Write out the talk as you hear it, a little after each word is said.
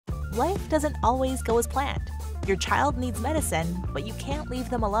Life doesn't always go as planned. Your child needs medicine, but you can't leave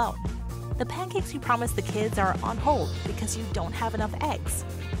them alone. The pancakes you promised the kids are on hold because you don't have enough eggs.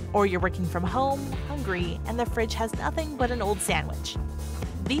 Or you're working from home, hungry, and the fridge has nothing but an old sandwich.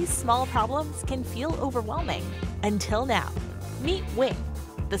 These small problems can feel overwhelming. Until now. Meet Wing,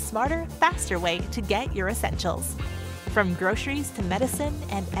 the smarter, faster way to get your essentials. From groceries to medicine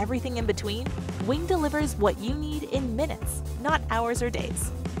and everything in between, Wing delivers what you need in minutes, not hours or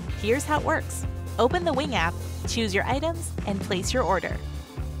days. Here's how it works. Open the Wing app, choose your items, and place your order.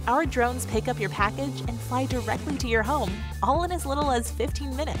 Our drones pick up your package and fly directly to your home, all in as little as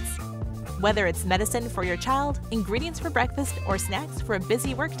 15 minutes. Whether it's medicine for your child, ingredients for breakfast, or snacks for a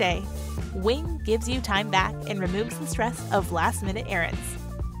busy workday, Wing gives you time back and removes the stress of last-minute errands.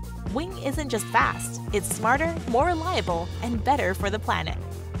 Wing isn't just fast, it's smarter, more reliable, and better for the planet.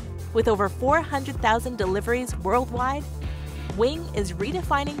 With over 400,000 deliveries worldwide, Wing is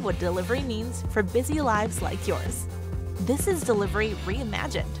redefining what delivery means for busy lives like yours. This is delivery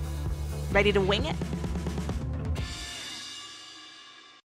reimagined. Ready to wing it?